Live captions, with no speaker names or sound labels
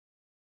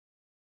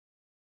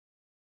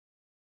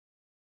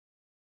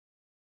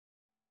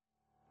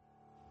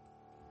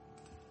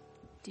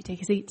Do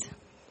take a seat.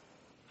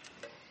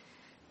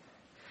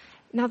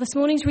 Now, this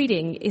morning's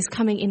reading is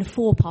coming in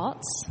 4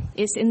 parts.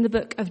 It's in the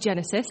book of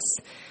Genesis,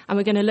 and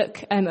we're going to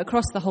look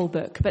across the whole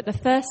book. But the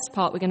first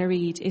part we're going to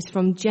read is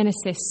from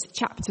Genesis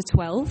chapter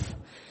 12,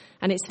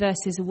 and it's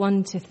verses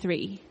 1 to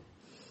 3.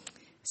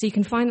 So you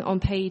can find it on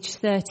page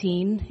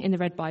 13 in the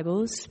Red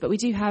Bibles, but we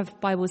do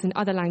have Bibles in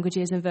other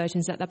languages and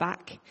versions at the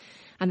back,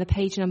 and the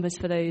page numbers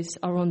for those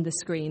are on the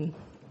screen.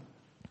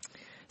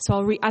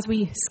 So as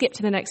we skip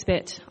to the next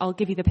bit, I'll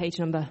give you the page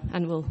number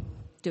and we'll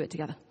do it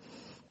together.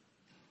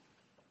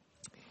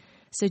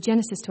 So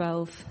Genesis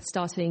 12,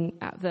 starting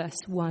at verse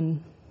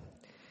 1.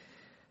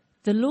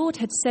 The Lord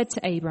had said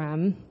to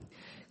Abraham,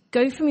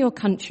 "Go from your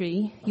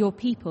country, your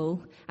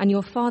people, and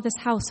your father's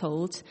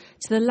household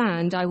to the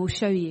land I will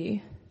show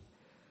you.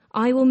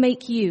 I will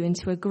make you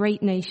into a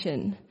great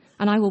nation,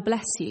 and I will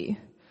bless you.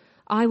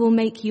 I will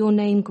make your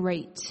name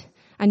great,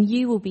 and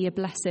you will be a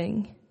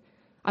blessing.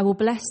 I will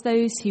bless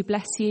those who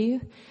bless you,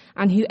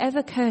 and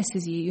whoever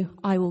curses you,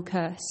 I will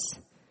curse.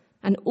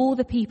 And all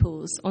the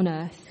peoples on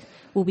earth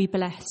will be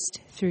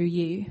blessed through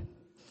you."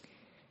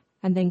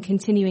 And then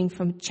continuing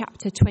from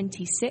chapter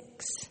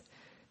 26,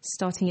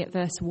 starting at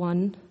verse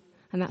 1,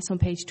 and that's on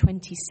page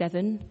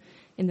 27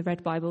 in the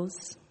Red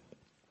Bibles.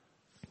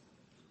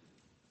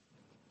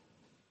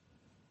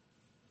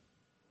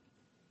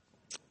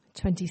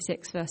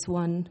 Verse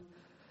 1.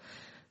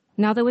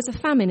 Now there was a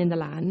famine in the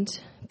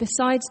land,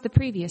 besides the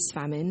previous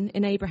famine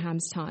in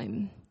Abraham's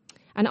time.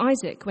 And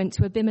Isaac went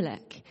to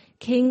Abimelech,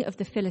 king of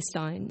the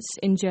Philistines,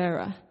 in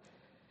Gerar.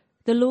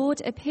 The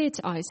Lord appeared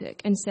to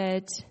Isaac and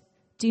said,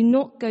 "Do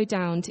not go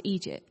down to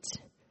Egypt.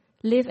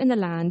 Live in the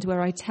land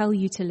where I tell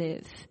you to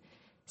live.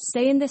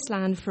 Stay in this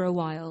land for a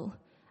while,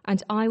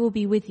 and I will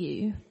be with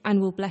you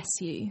and will bless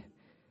you.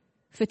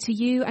 For to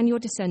you and your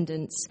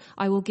descendants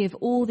I will give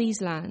all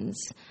these lands,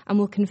 and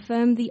will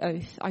confirm the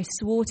oath I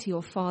swore to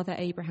your father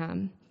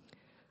Abraham.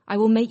 I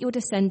will make your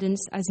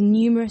descendants as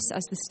numerous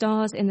as the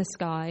stars in the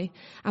sky,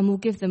 and will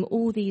give them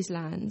all these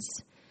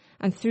lands.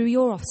 And through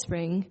your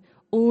offspring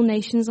all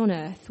nations on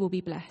earth will be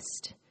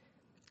blessed.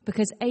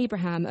 Because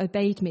Abraham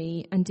obeyed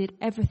me and did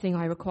everything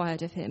I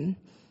required of him,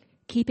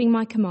 keeping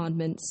my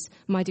commandments,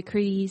 my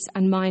decrees,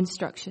 and my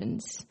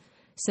instructions.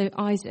 So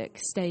Isaac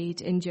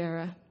stayed in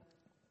Gerar."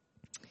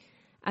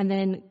 And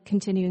then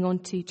continuing on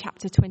to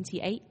chapter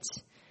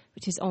 28,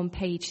 which is on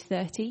page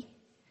 30.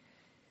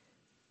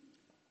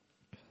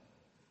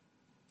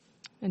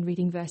 And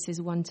reading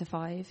verses 1 to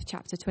 5,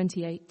 chapter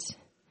 28.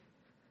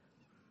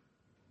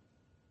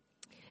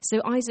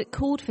 So Isaac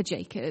called for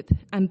Jacob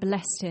and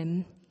blessed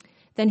him.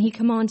 Then he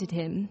commanded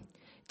him,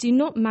 "Do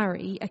not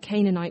marry a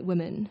Canaanite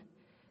woman.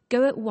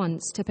 Go at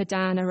once to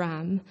Padan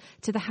Aram,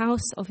 to the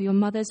house of your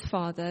mother's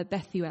father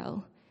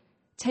Bethuel.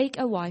 Take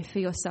a wife for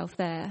yourself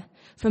there,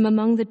 from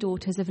among the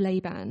daughters of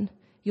Laban,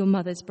 your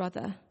mother's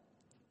brother.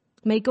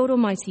 May God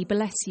Almighty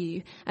bless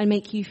you and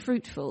make you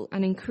fruitful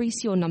and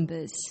increase your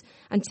numbers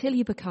until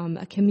you become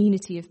a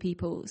community of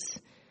peoples.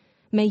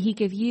 May he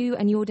give you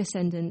and your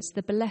descendants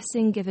the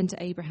blessing given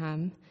to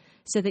Abraham,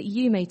 so that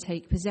you may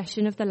take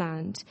possession of the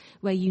land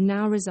where you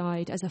now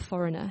reside as a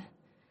foreigner,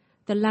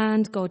 the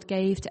land God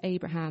gave to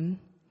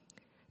Abraham."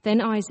 Then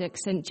Isaac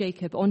sent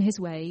Jacob on his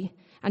way,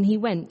 and he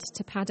went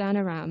to Padan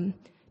Aram,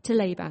 to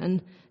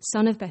Laban,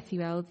 son of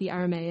Bethuel the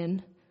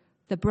Aramean,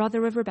 the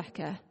brother of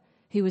Rebekah,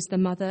 who was the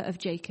mother of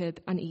Jacob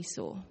and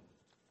Esau.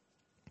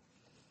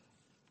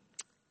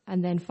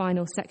 And then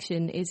final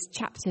section is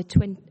chapter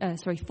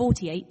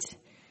 48,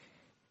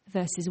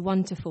 verses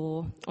 1 to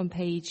 4 on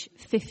page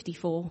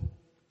 54.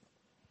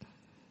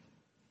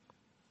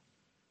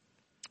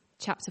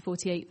 Chapter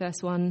 48,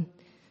 verse 1.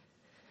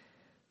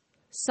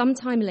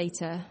 Sometime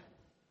later,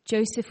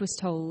 Joseph was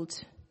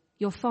told,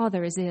 "Your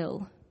father is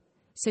ill."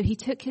 So he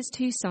took his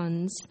 2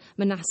 sons,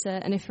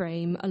 Manasseh and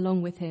Ephraim,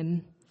 along with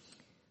him.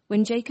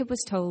 When Jacob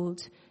was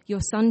told, "Your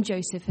son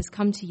Joseph has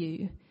come to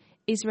you,"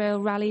 Israel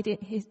rallied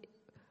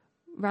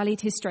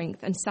his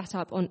strength and sat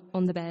up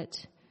on the bed.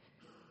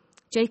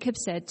 Jacob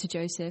said to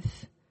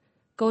Joseph,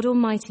 "God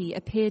Almighty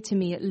appeared to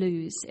me at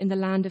Luz in the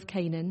land of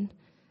Canaan,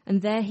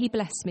 and there he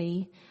blessed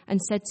me and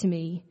said to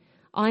me,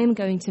 'I am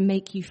going to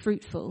make you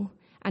fruitful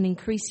and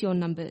increase your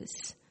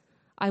numbers.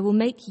 I will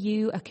make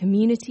you a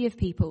community of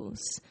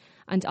peoples,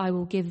 and I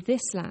will give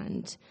this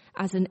land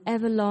as an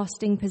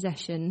everlasting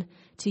possession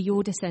to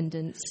your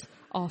descendants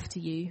after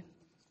you.'"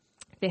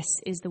 This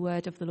is the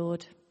word of the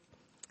Lord.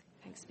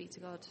 Thanks be to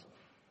God.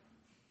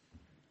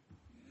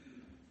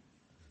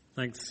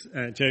 Thanks,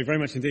 Joe, very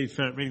much indeed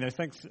for reading those.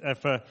 Thanks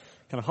for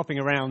kind of hopping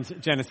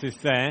around Genesis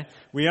there.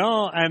 We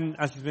are,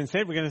 as has been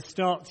said, we're going to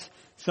start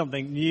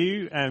something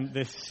new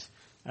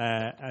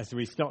as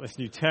we start this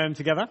new term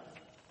together.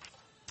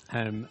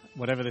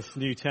 Whatever this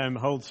new term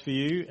holds for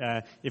you,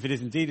 if it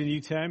is indeed a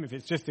new term, if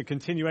it's just a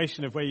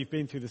continuation of where you've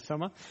been through the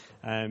summer,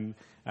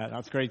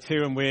 that's great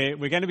too. And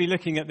we're going to be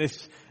looking at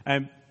this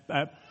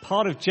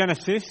part of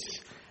Genesis,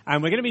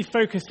 and we're going to be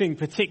focusing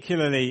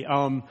particularly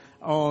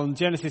on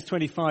Genesis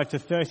 25 to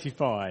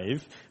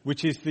 35,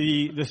 which is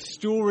the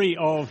story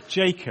of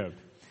Jacob.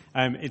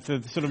 It's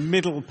a sort of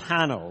middle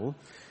panel.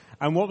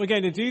 And what we're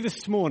going to do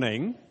this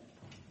morning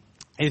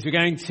is we're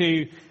going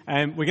to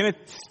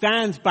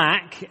stand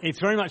back. It's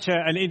very much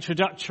an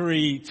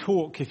introductory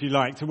talk, if you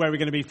like, to where we're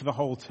going to be for the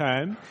whole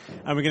term.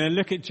 And we're going to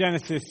look at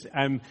Genesis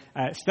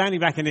standing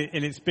back in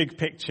its big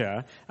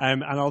picture.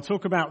 And I'll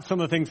talk about some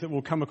of the things that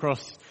we'll come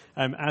across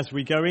as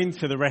we go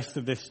into the rest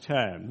of this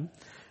term.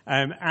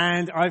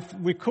 And I've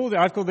called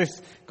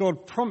this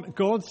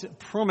God's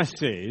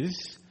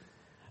promises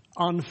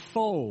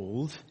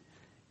unfold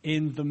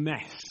in the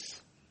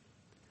mess.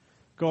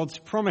 God's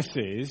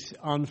promises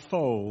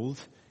unfold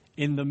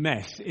in the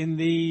mess, in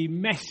the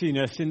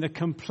messiness, in the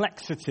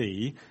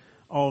complexity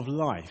of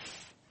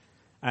life.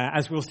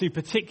 As we'll see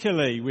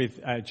particularly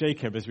with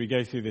Jacob as we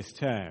go through this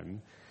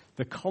term,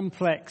 the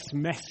complex,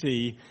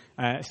 messy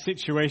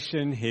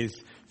situation,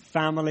 his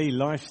family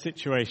life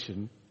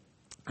situation,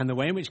 and the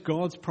way in which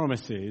God's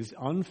promises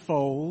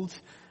unfold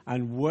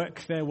and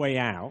work their way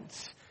out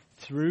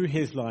through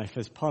his life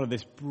as part of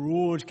this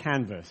broad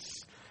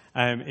canvas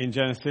in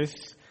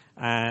Genesis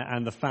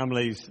and the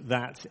families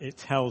that it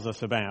tells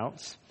us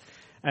about.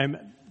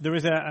 There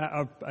is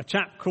a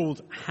chap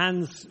called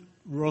Hans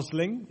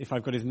Rosling, if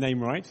I've got his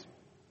name right,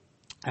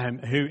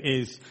 who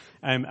is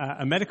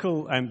a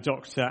medical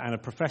doctor and a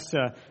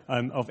professor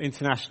of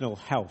international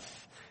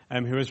health,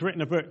 who has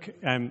written a book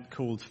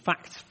called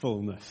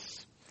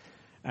Factfulness.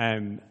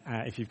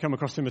 If you've come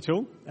across him at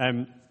all.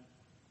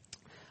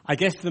 I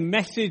guess the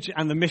message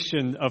and the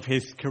mission of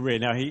his career,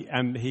 now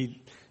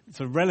he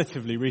sort of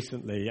relatively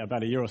recently,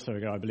 about a year or so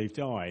ago, I believe,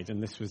 died,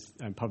 and this was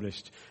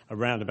published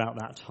around about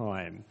that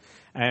time.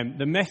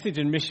 The message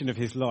and mission of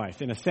his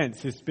life, in a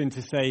sense, has been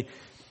to say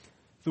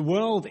the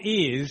world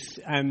is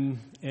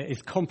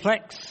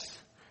complex,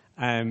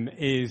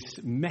 is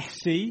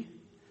messy,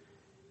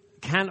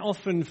 can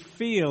often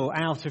feel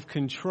out of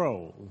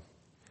control,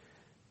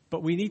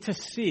 but we need to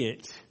see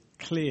it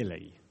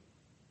clearly.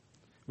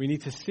 We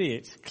need to see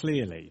it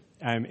clearly.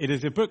 It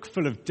is a book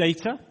full of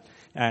data.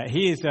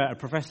 He is a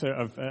professor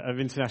of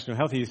international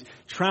health. He's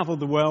traveled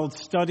the world,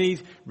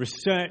 studied,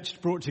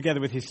 researched, brought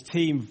together with his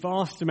team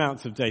vast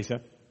amounts of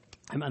data.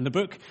 And the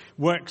book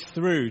works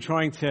through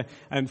trying to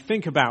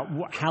think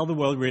about how the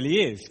world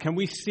really is. Can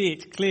we see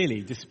it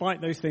clearly,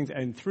 despite those things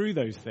and through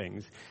those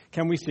things?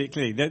 Can we see it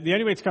clearly? The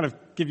only way to kind of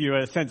give you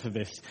a sense of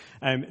this,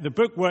 the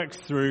book works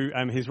through,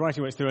 his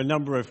writing works through a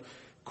number of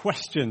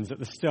questions at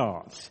the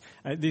start.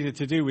 These are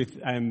to do with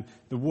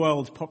the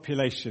world's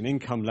population,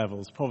 income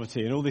levels,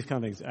 poverty, and all these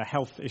kind of things,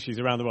 health issues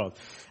around the world.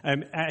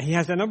 He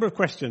has a number of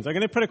questions. I'm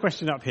going to put a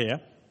question up here,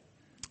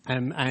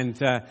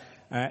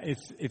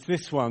 it's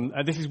this one.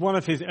 This is one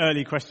of his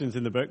early questions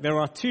in the book. There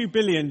are 2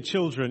 billion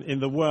children in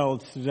the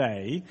world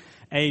today,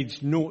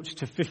 aged 0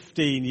 to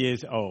 15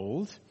 years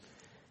old.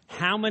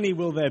 How many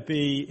will there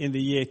be in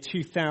the year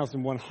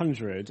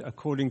 2100,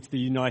 according to the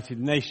United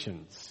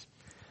Nations?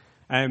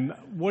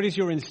 What is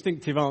your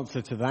instinctive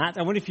answer to that?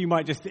 I wonder if you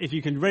might if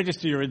you can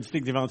register your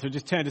instinctive answer,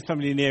 just turn to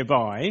somebody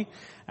nearby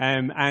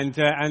and ask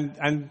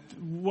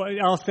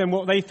them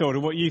what they thought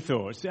or what you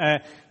thought.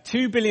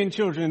 2 billion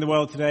children in the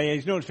world today,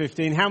 aged 0 to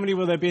 15. How many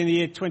will there be in the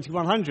year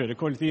 2100,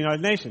 according to the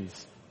United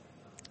Nations?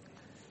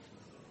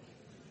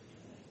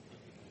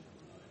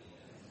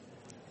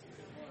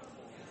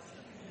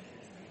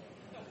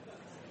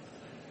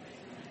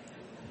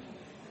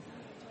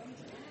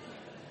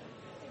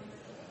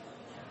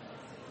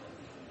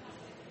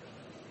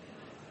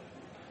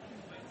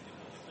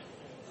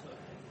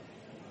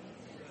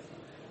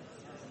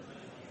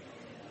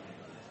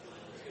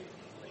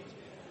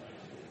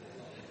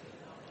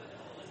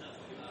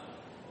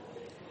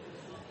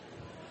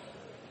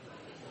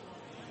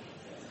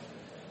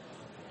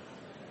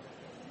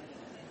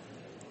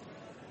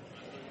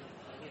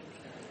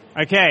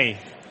 Okay,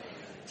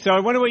 so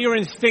I wonder what your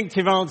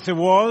instinctive answer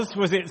was.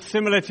 Was it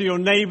similar to your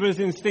neighbour's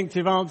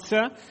instinctive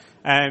answer?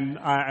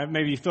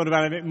 Maybe you thought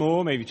about it a bit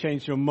more, maybe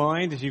changed your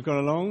mind as you've gone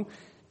along.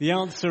 The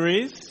answer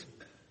is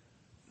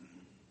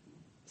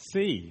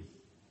C.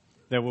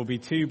 There will be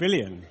 2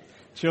 billion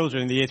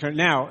children in the year 20.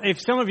 Now,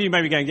 if some of you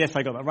may be going, yes,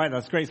 I got that right,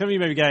 that's great. Some of you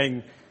may be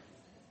going,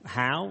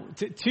 how?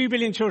 2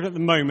 billion children at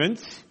the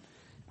moment.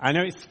 I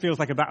know it feels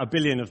like about 1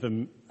 billion of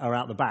them are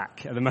out the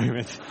back at the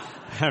moment,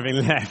 having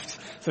left,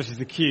 such as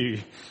the queue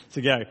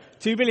to go.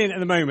 2 billion at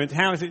the moment.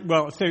 How is it?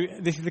 Well, so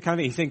this is the kind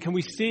of thing. He's saying, can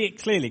we see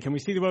it clearly? Can we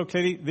see the world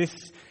clearly? This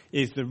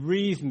is the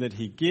reason that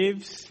he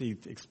gives. He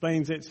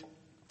explains it.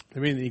 The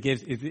reason that he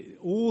gives is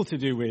all to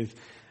do with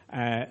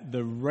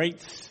the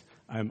rates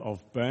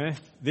of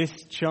birth. This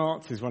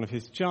chart is one of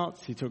his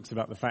charts. He talks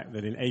about the fact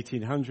that in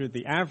 1800,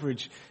 the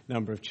average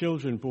number of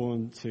children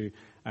born to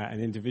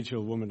an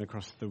individual woman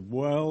across the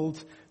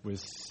world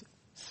was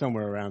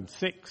somewhere around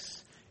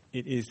 6.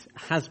 It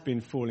has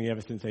been falling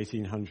ever since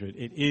 1800.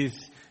 It is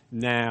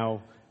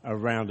now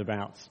around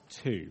about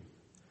 2.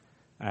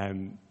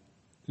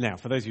 Now,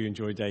 for those of you who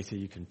enjoy data,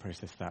 you can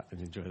process that and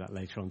enjoy that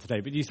later on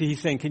today. But you see,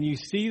 he's saying, can you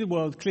see the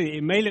world clearly?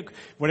 It may look,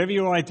 whatever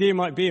your idea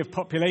might be of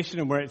population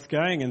and where it's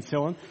going and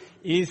so on,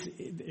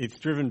 it's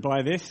driven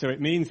by this. So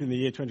it means in the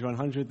year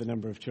 2100, the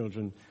number of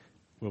children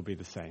will be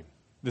the same.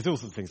 There's all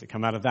sorts of things that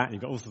come out of that.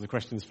 You've got all sorts of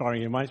questions firing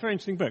in your mind. It's a very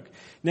interesting book.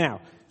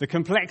 Now, the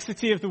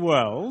complexity of the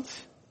world,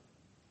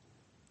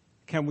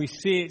 can we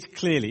see it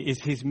clearly, is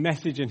his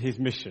message and his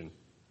mission.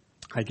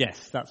 I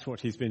guess that's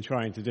what he's been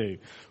trying to do.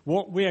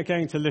 What we are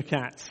going to look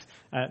at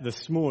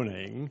this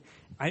morning,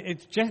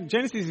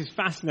 Genesis is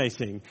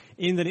fascinating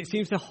in that it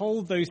seems to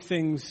hold those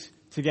things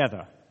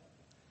together.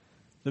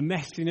 The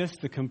messiness,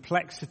 the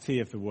complexity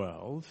of the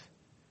world,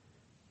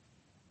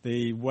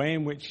 the way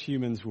in which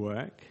humans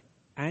work,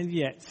 and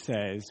yet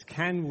says,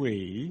 can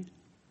we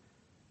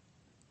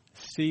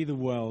see the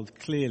world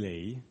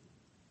clearly,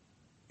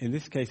 in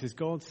this case as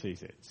God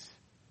sees it?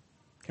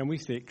 Can we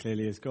see it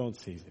clearly as God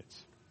sees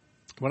it?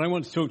 What I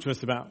want to talk to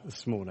us about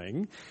this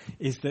morning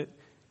is that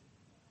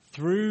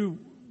through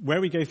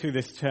where we go through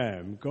this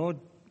term, God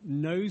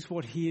knows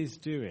what he is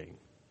doing.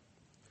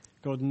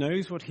 God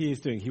knows what he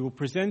is doing. He will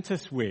present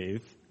us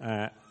with,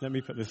 let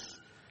me put this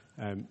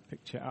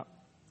picture up.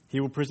 He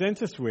will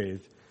present us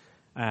with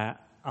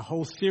a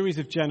whole series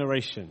of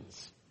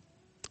generations.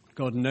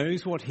 God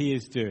knows what he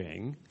is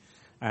doing.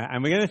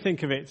 And we're going to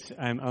think of it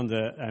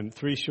under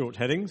three short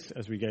headings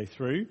as we go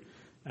through.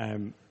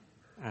 And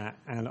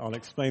I'll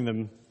explain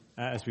them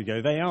as we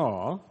go. They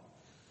are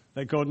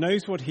that God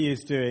knows what he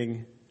is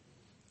doing,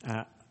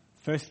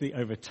 firstly,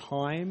 over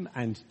time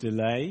and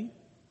delay.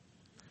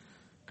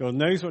 God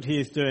knows what he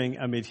is doing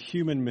amid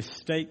human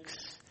mistakes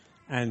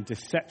and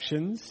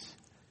deceptions.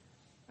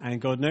 And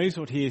God knows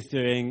what he is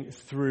doing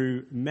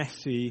through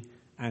messy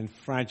and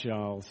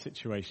fragile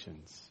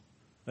situations.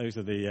 Those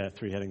are the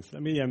three headings.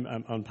 Let me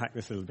unpack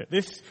this a little bit.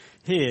 This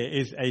here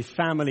is a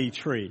family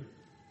tree.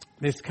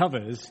 This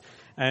covers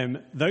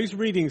those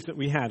readings that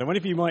we had. I wonder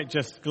if you might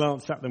just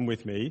glance at them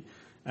with me.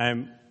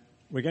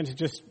 We're going to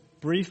just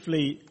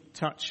briefly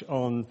touch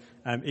on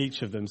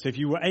each of them. So if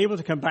you were able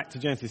to come back to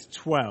Genesis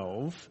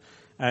 12,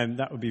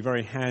 that would be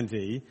very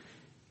handy.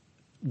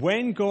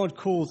 When God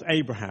calls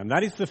Abraham,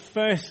 that is the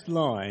first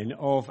line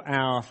of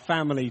our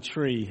family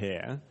tree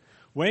here.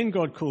 When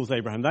God calls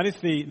Abraham, that is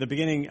the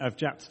beginning of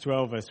chapter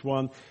 12, verse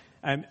 1.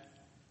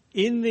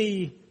 In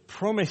the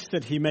promise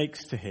that he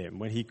makes to him,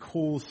 when he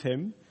calls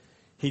him,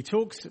 he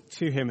talks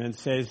to him and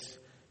says,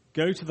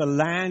 go to the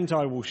land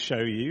I will show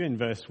you, in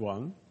verse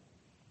 1.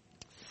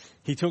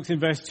 He talks in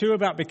verse 2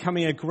 about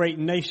becoming a great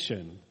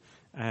nation.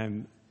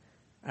 And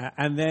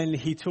then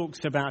he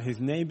talks about his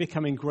name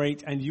becoming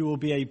great, and you will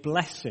be a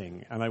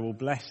blessing, and I will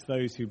bless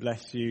those who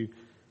bless you,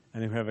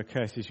 and whoever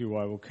curses you,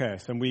 I will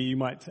curse. And you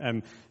might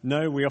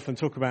know, we often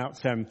talk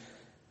about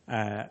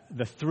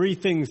the three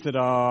things that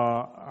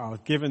are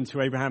given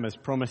to Abraham as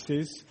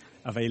promises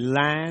of a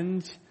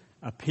land,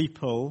 a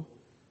people,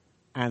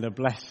 and a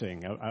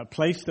blessing. A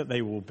place that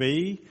they will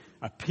be,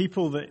 a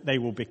people that they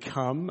will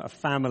become, a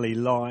family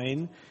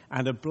line,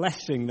 and a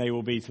blessing they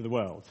will be to the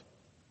world.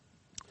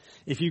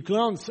 If you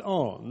glance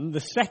on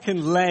the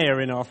second layer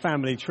in our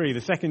family tree,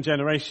 the second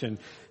generation,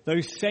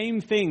 those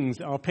same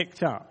things are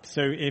picked up.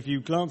 So if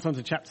you glance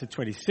onto chapter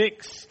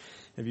 26,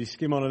 if you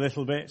skim on a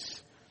little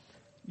bit,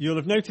 you'll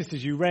have noticed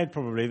as you read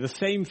probably the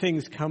same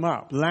things come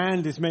up.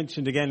 Land is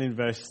mentioned again in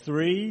verse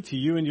 3. To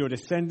you and your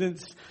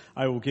descendants,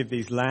 I will give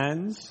these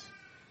lands.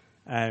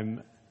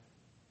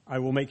 I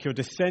will make your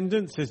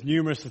descendants as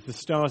numerous as the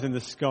stars in the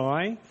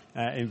sky,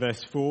 in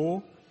verse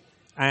 4.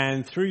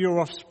 And through your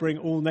offspring,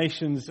 all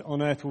nations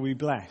on earth will be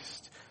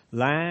blessed.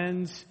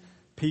 Land,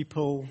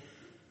 people,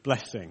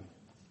 blessing.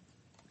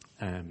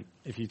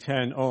 If you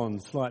turn on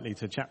slightly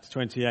to chapter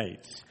 28,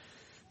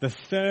 the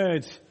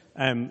third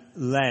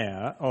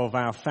layer of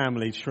our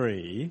family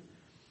tree,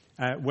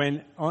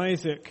 when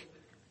Isaac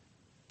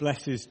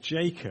blesses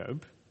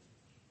Jacob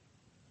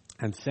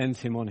and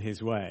sends him on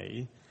his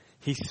way,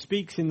 he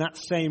speaks in that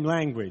same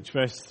language.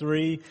 Verse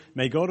 3,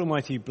 may God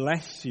Almighty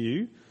bless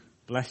you,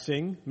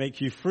 blessing,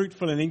 make you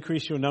fruitful and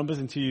increase your numbers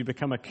until you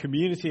become a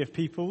community of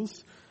people.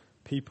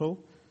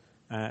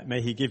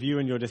 May he give you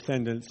and your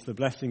descendants the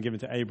blessing given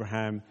to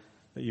Abraham,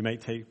 that you may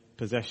take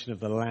possession of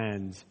the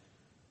land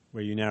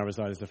where you now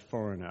reside as a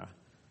foreigner.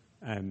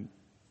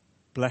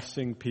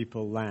 Blessing,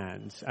 people,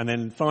 land. And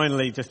then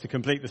finally, just to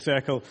complete the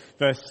circle,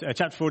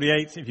 chapter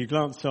 48, if you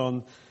glance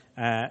on,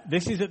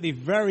 this is at the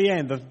very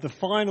end, the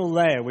final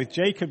layer with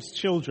Jacob's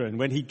children,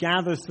 when he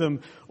gathers them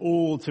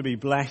all to be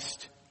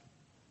blessed.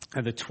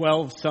 And the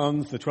 12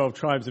 sons, the 12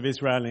 tribes of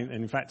Israel, and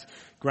in fact,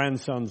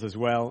 grandsons as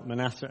well,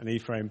 Manasseh and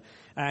Ephraim.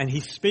 And he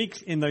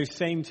speaks in those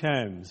same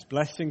terms,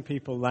 blessing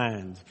people,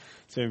 land.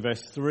 So in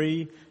verse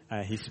 3,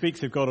 he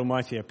speaks of God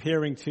Almighty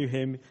appearing to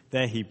him.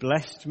 There he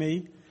blessed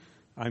me.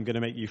 I'm going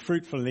to make you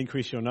fruitful and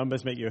increase your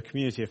numbers, make you a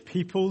community of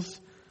peoples,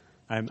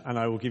 and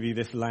I will give you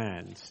this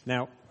land.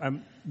 Now,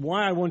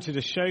 why I wanted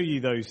to show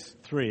you those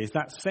three is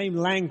that same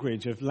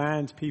language of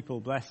land, people,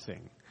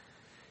 blessing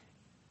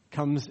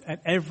comes at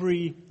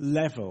every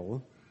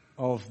level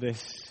of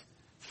this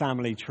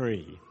family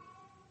tree.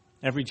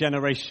 Every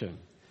generation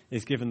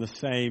is given the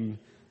same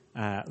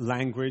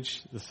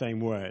language, the same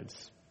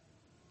words.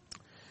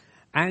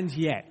 And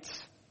yet,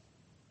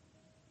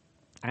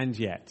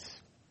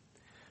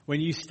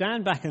 when you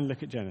stand back and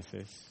look at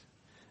Genesis,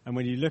 and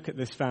when you look at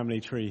this family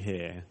tree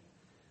here,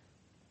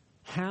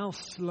 how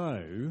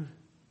slow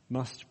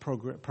must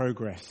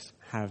progress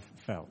have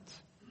felt?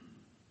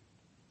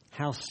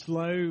 How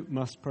slow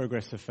must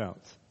progress have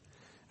felt?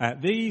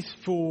 These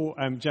four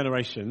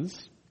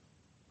generations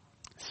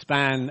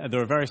span,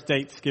 there are various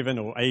dates given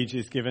or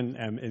ages given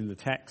in the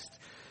text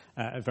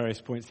at various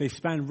points. They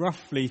span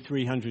roughly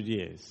 300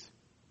 years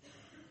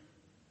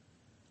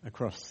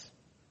across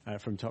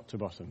from top to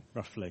bottom,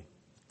 roughly.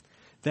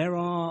 There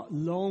are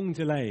long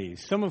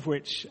delays, some of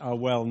which are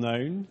well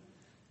known.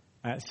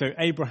 So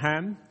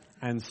Abraham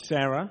and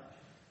Sarah.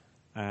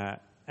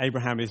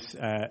 Abraham is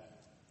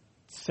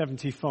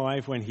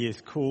 75 when he is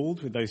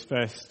called, with those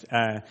first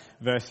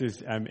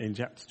verses in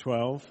chapter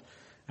 12.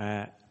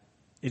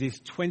 It is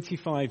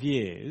 25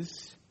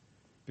 years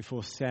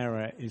before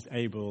Sarah is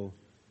able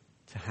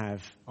to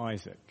have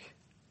Isaac.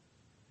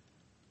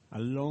 A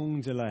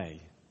long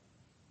delay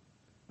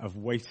of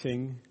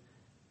waiting,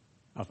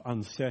 of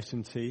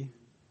uncertainty,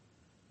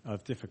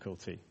 of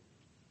difficulty.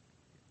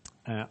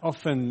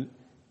 Often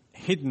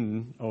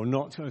hidden, or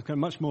not,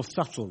 much more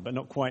subtle but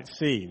not quite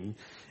seen,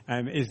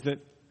 is that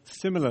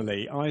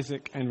similarly,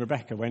 Isaac and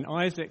Rebekah, when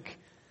Isaac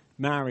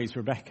marries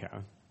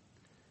Rebekah,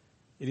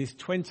 it is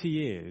 20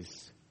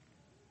 years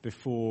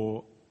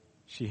before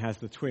she has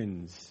the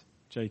twins,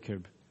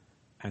 Jacob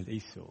and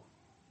Esau.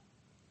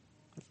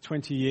 That's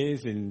 20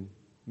 years in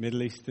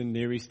Middle Eastern,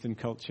 Near Eastern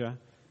culture,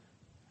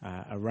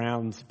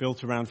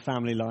 built around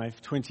family life,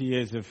 20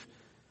 years of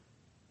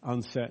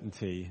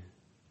uncertainty,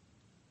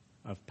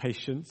 of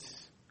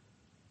patience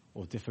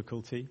or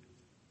difficulty.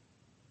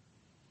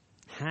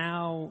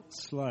 How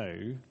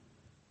slow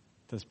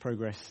does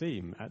progress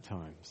seem at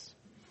times?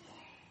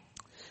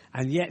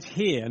 And yet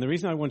here, and the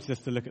reason I wanted us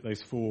to look at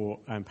those four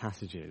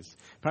passages,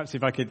 perhaps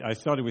if I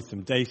started with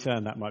some data,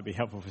 and that might be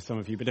helpful for some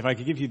of you, but if I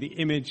could give you the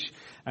image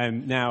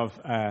now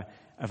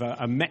of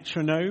a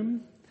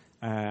metronome,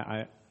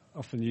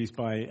 often used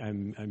by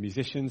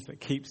musicians, that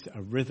keeps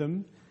a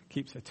rhythm,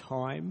 keeps a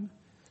time.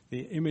 The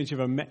image of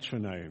a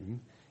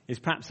metronome is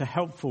perhaps a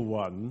helpful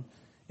one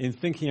in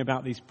thinking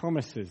about these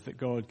promises that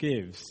God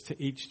gives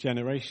to each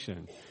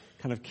generation,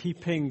 kind of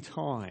keeping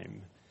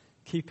time,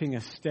 keeping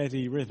a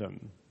steady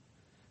rhythm.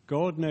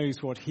 God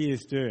knows what he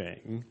is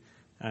doing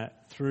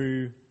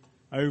through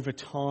over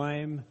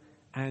time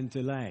and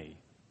delay.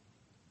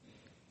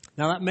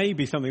 Now that may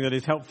be something that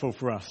is helpful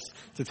for us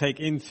to take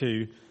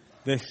into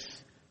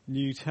this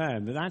new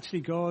term, that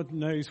actually God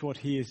knows what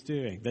he is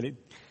doing, that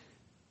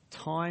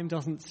time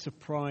doesn't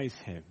surprise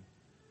him,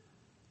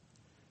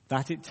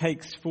 that it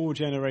takes 4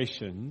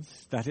 generations,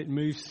 that it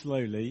moves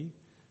slowly,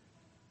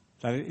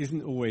 that it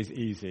isn't always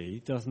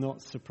easy, does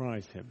not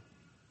surprise him.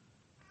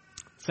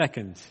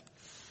 Second,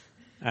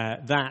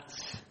 that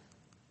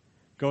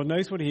God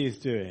knows what he is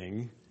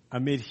doing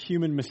amid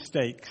human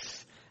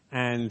mistakes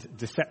and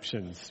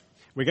deceptions.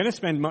 We're going to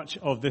spend much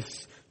of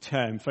this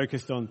term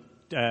focused on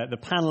the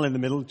panel in the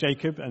middle,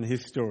 Jacob and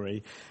his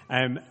story.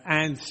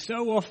 And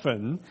so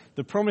often,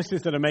 the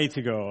promises that are made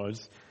to God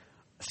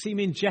seem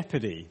in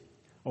jeopardy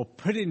or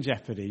put in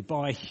jeopardy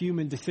by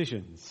human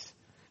decisions,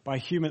 by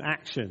human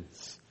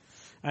actions.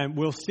 And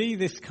we'll see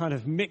this kind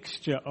of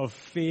mixture of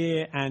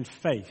fear and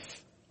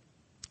faith.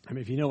 I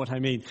mean, if you know what I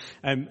mean.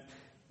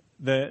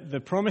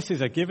 The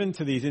promises are given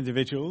to these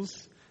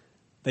individuals.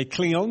 They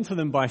cling on to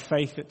them by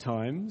faith at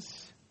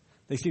times.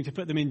 They seem to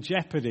put them in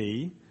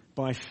jeopardy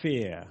by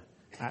fear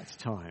at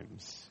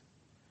times.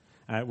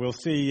 We'll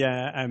see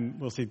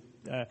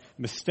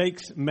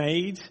mistakes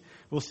made.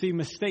 We'll see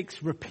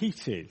mistakes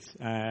repeated.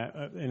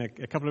 In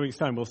a couple of weeks'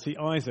 time, we'll see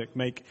Isaac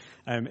make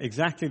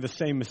exactly the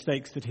same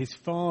mistakes that his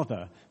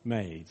father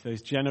made,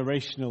 those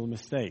generational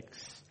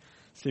mistakes,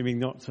 seeming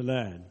not to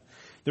learn.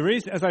 There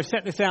is, as I've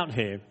set this out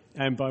here,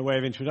 by way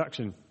of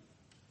introduction,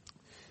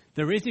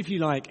 there is, if you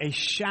like, a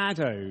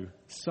shadow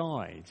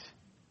side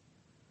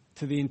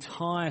to the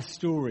entire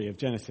story of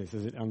Genesis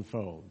as it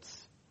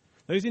unfolds.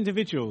 Those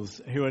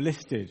individuals who are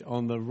listed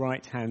on the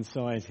right-hand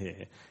side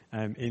here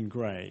in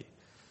grey,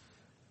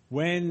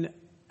 when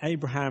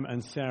Abraham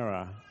and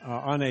Sarah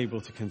are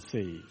unable to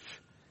conceive,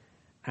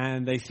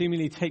 and they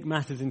seemingly take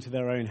matters into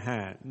their own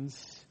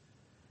hands,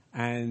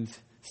 and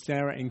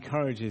Sarah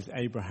encourages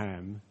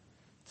Abraham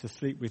to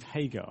sleep with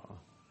Hagar,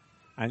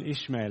 and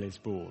Ishmael is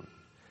born,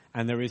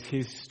 and there is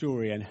his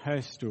story and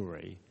her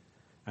story,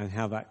 and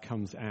how that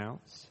comes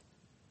out.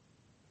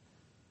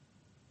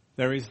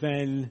 There is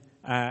then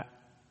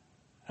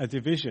a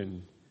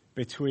division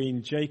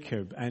between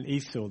Jacob and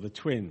Esau, the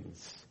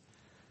twins.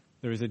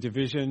 There is a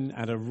division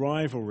and a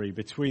rivalry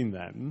between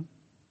them.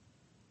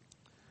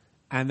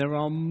 And there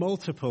are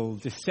multiple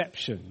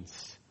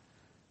deceptions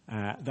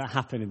that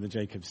happen in the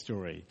Jacob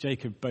story.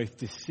 Jacob both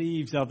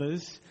deceives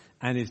others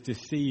and is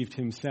deceived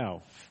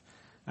himself.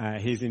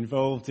 He's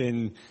involved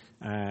in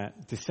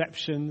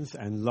deceptions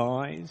and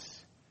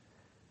lies.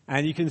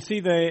 And you can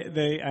see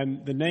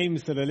the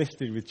names that are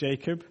listed with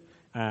Jacob,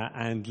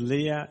 and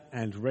Leah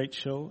and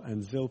Rachel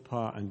and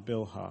Zilpah and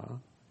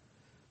Bilhah.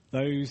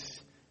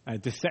 Those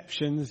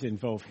deceptions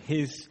involve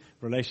his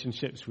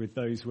relationships with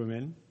those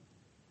women.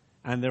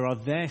 And there are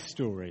their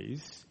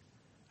stories.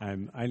 I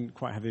didn't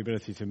quite have the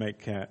ability to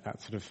make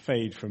that sort of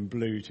fade from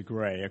blue to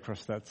grey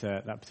across that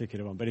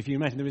particular one. But if you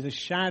imagine there is a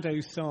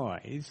shadow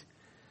side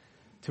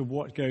to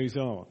what goes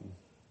on.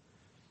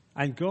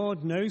 And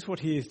God knows what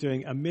he is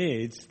doing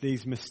amidst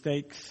these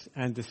mistakes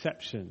and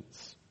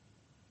deceptions.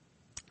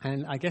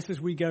 And I guess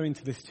as we go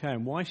into this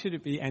term, why should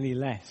it be any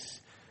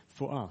less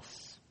for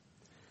us?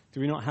 Do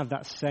we not have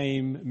that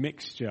same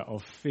mixture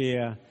of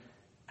fear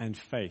and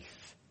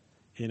faith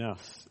in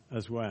us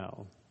as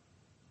well?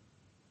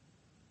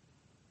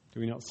 Do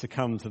we not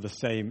succumb to the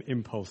same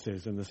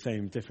impulses and the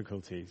same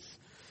difficulties?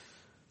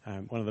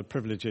 One of the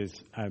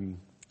privileges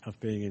of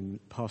being in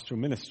pastoral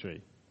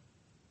ministry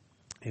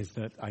is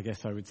that I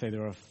guess I would say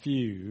there are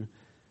few,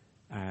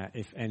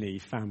 if any,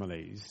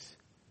 families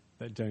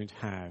that don't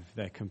have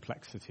their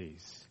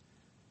complexities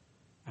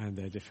and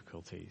their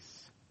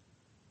difficulties,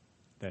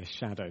 their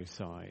shadow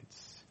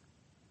sides.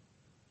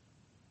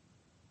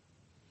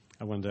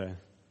 I wonder,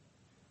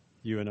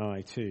 you and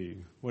I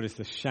too, what is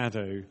the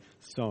shadow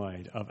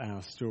side of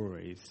our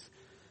stories?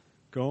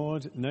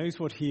 God knows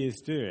what he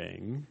is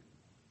doing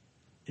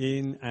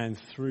in and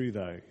through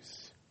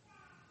those.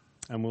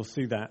 And we'll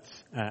see that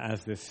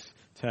as this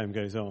term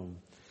goes on.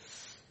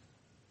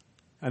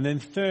 And then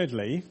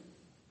thirdly,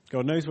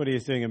 God knows what he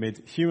is doing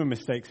amid human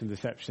mistakes and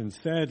deceptions.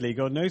 Thirdly,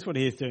 God knows what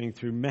he is doing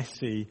through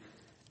messy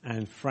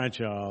and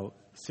fragile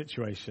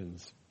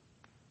situations.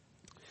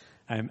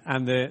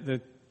 And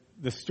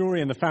the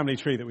story and the family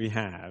tree that we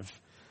have,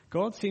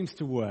 God seems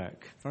to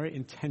work very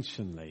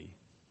intentionally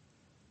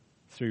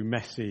through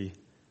messy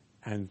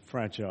and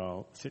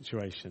fragile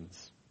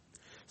situations.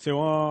 So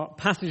our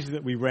passage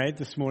that we read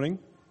this morning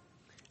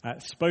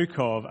spoke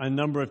of a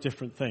number of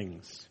different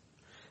things.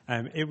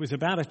 It was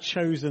about a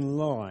chosen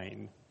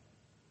line,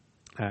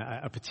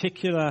 a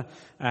particular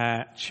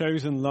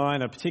chosen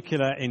line, a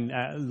particular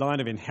line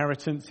of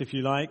inheritance, if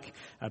you like,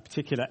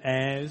 particular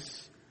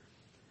heirs.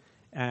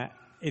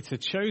 It's a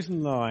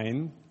chosen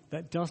line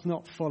that does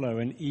not follow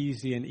an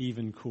easy and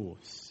even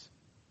course.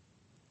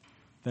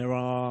 There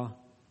are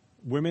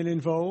women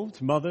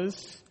involved,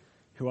 mothers,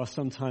 who are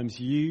sometimes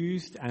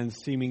used and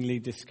seemingly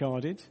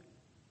discarded.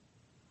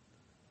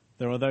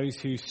 There are those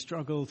who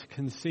struggle to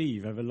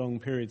conceive over long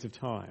periods of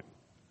time.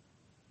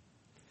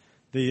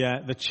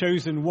 The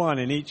chosen one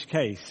in each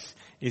case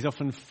is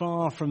often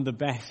far from the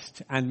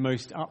best and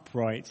most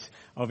upright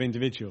of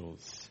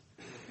individuals.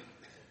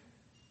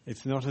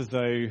 It's not as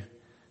though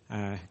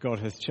God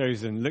has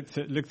chosen, look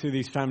through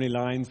these family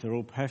lines, they're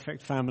all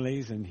perfect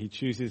families, and he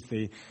chooses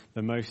the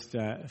most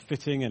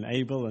fitting and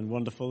able and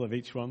wonderful of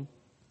each one.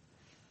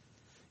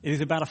 It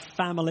is about a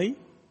family,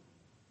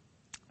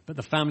 but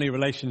the family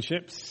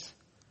relationships,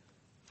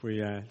 if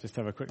we just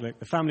have a quick look,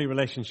 the family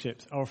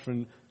relationships are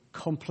often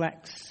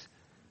complex,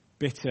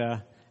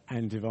 bitter,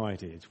 and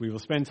divided. We will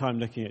spend time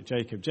looking at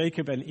Jacob.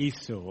 Jacob and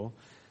Esau,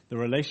 the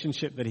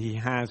relationship that he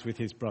has with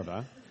his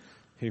brother,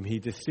 whom he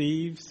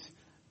deceives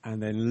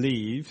and then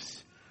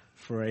leaves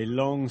for a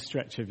long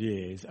stretch of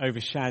years,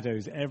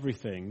 overshadows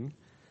everything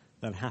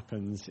that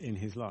happens in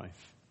his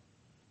life.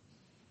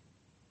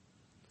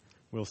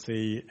 We'll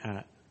see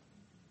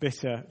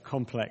bitter,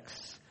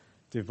 complex,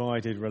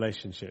 divided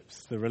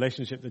relationships. The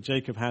relationship that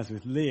Jacob has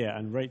with Leah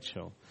and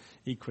Rachel,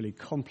 equally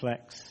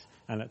complex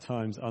and at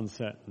times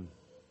uncertain.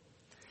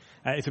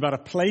 It's about a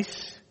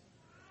place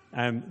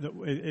that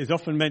is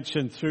often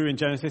mentioned through in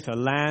Genesis, a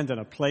land and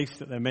a place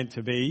that they're meant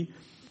to be.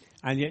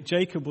 And yet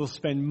Jacob will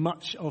spend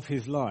much of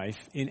his life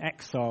in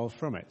exile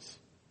from it.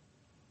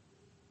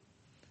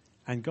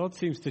 And God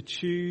seems to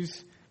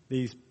choose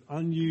these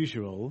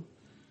unusual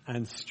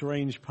and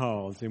strange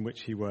paths in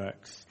which he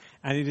works.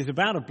 And it is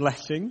about a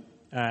blessing,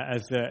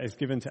 as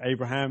given to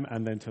Abraham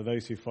and then to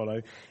those who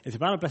follow. It's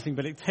about a blessing,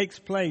 but it takes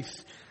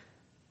place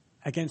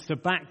against a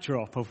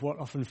backdrop of what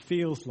often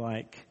feels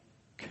like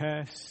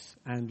curse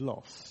and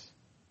loss.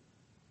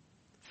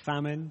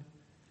 Famine,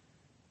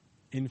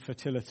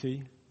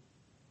 infertility,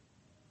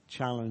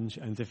 challenge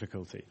and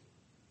difficulty,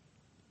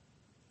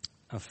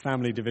 of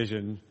family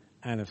division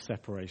and of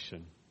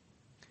separation.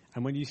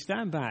 And when you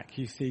stand back,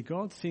 you see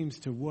God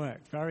seems to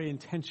work very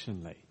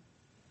intentionally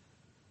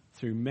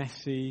through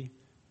messy,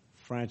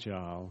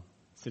 fragile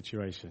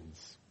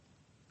situations.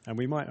 And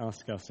we might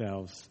ask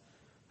ourselves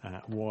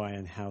why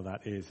and how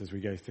that is as we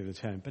go through the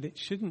term. But it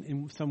shouldn't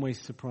in some ways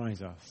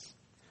surprise us.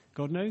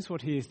 God knows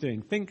what he is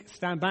doing.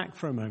 Stand back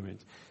for a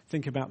moment.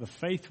 Think about the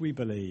faith we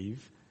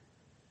believe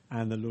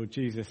and the Lord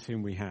Jesus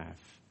whom we have.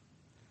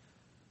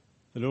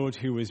 The Lord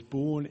who was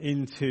born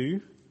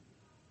into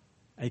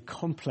a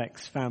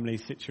complex family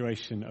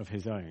situation of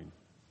his own.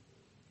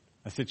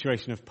 A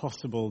situation of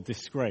possible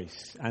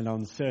disgrace and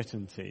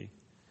uncertainty.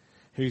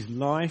 Whose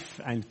life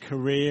and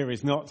career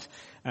is not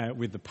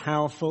with the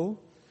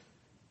powerful,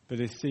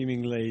 but is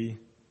seemingly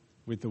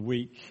with the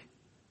weak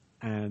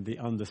and the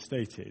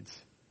understated.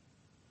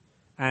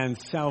 And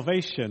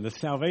salvation, the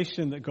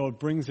salvation that God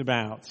brings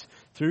about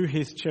through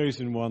his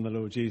chosen one, the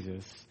Lord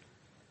Jesus,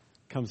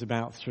 comes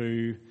about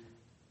through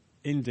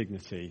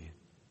indignity,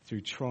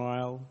 through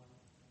trial,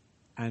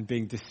 and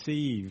being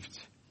deceived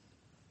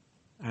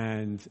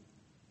and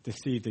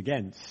deceived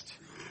against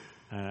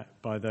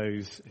by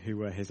those who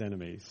were his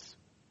enemies.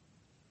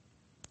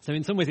 So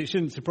in some ways it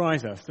shouldn't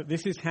surprise us that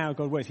this is how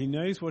God works. He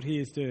knows what he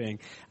is doing,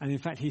 and in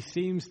fact he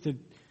seems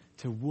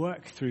to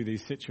work through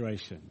these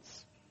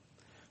situations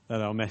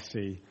that are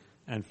messy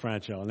and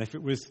fragile. And if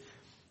it was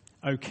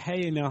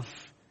okay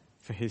enough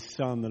for his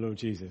son, the Lord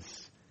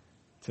Jesus,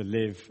 to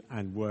live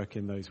and work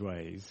in those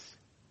ways,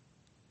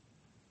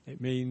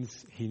 it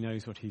means he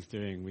knows what he's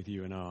doing with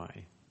you and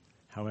I,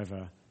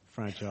 however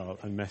fragile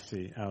and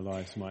messy our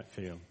lives might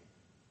feel.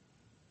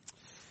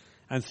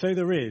 And so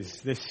there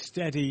is this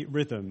steady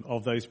rhythm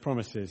of those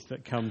promises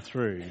that come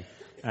through.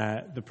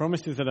 The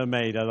promises that are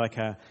made are like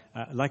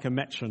a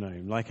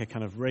metronome, like a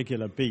kind of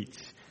regular beat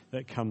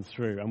that come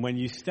through. And when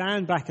you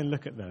stand back and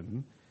look at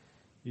them,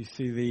 you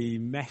see the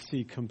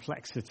messy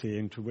complexity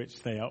into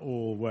which they are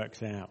all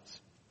worked out.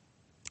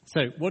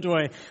 So what do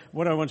I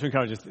want to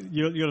encourage us?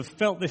 You'll have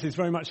felt this is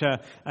very much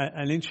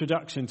an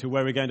introduction to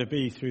where we're going to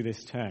be through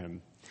this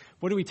term.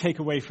 What do we take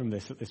away from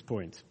this at this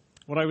point?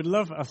 What I would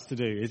love us to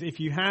do is,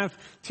 if you have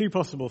two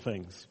possible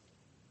things.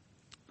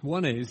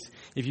 One is,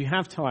 if you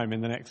have time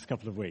in the next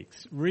couple of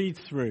weeks, read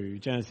through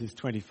Genesis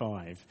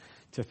 25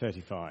 to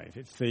 35.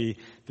 It's the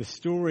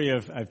story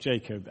of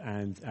Jacob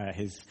and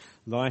his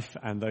life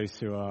and those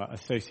who are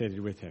associated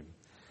with him.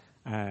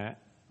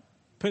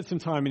 Put some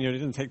time in it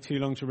doesn't take too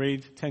long to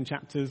read, 10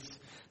 chapters,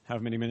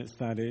 however many minutes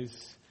that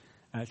is.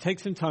 Take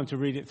some time to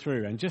read it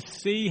through and just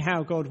see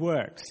how God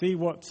works, see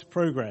what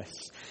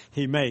progress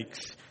he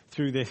makes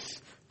through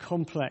this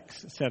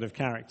complex set of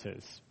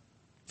characters.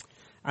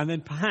 And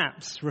then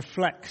perhaps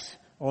reflect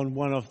on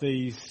one of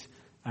these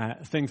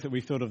things that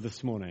we thought of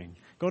this morning.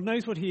 God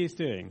knows what he is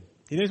doing.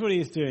 He knows what he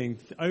is doing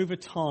over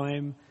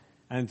time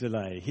and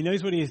delay. He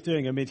knows what he is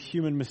doing amid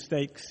human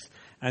mistakes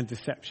and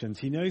deceptions.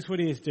 He knows what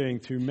he is doing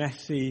through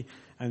messy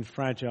and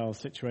fragile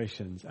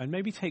situations. And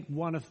maybe take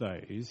one of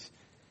those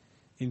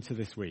into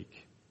this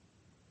week.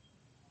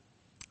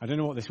 I don't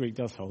know what this week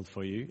does hold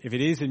for you. If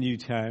it is a new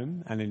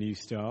term and a new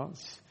start,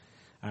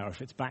 or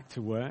if it's back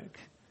to work,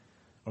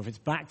 or if it's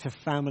back to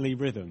family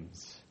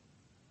rhythms,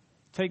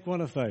 take one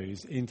of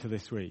those into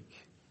this week.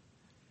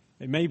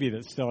 It may be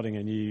that starting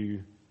a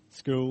new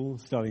school,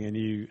 starting a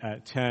new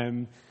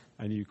term,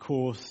 a new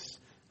course,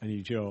 a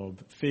new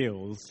job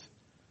feels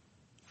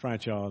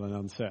fragile and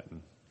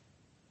uncertain.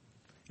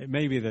 It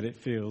may be that it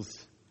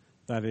feels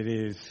that it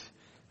is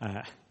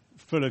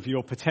full of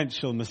your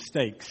potential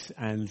mistakes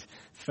and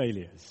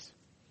failures.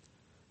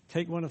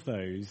 Take one of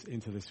those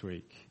into this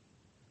week.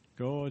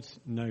 God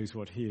knows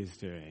what he is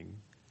doing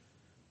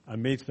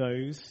amid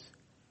those,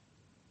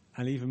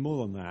 and even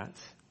more than that,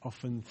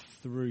 often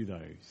through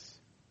those.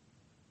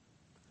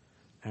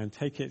 And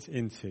take it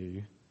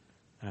into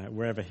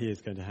wherever he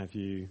is going to have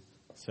you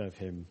serve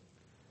him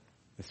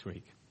this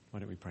week. Why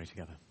don't we pray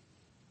together?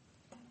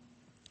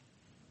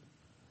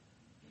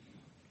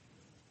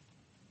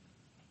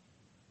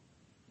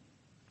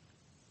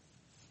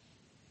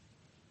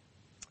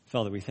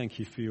 Father, we thank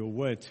you for your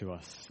word to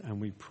us,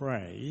 and we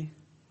pray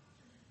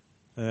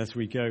that as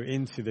we go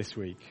into this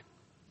week,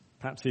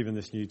 perhaps even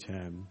this new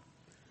term,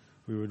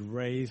 we would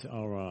raise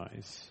our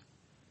eyes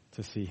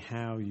to see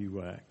how you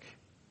work.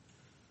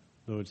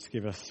 Lord,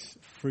 give us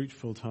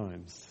fruitful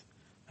times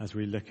as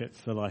we look at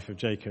the life of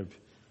Jacob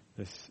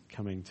this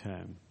coming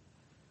term.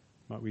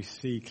 Might we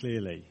see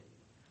clearly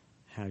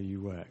how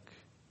you work,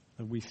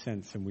 that we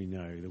sense and we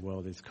know the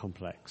world is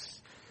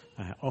complex,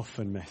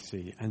 often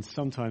messy, and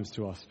sometimes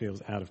to us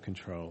feels out of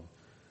control.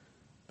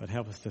 But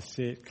help us to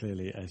see it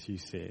clearly as you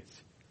see it,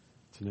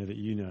 to know that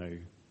you know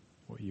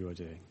what you are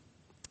doing.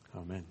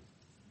 Amen.